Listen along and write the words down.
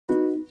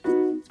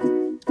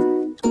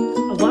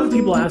of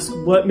people ask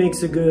what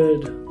makes a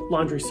good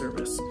laundry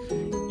service.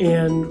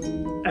 And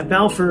at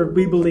Balfurd,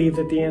 we believe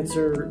that the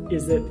answer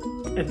is that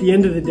at the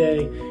end of the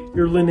day,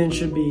 your linen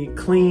should be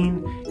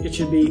clean, it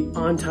should be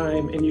on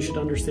time, and you should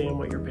understand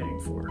what you're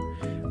paying for.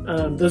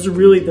 Those are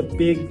really the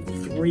big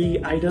three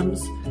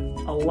items.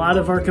 A lot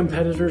of our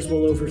competitors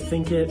will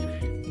overthink it.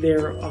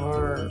 There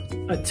are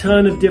a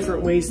ton of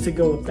different ways to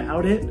go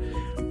about it.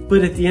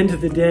 But at the end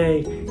of the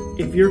day,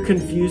 if you're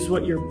confused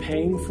what you're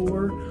paying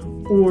for,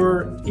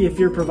 or if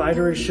your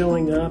provider is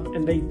showing up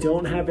and they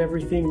don't have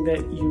everything that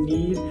you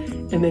need,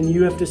 and then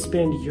you have to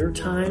spend your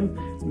time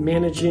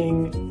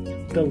managing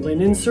the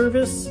linen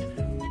service,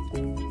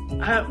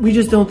 we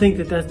just don't think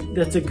that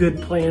that's a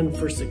good plan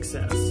for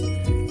success.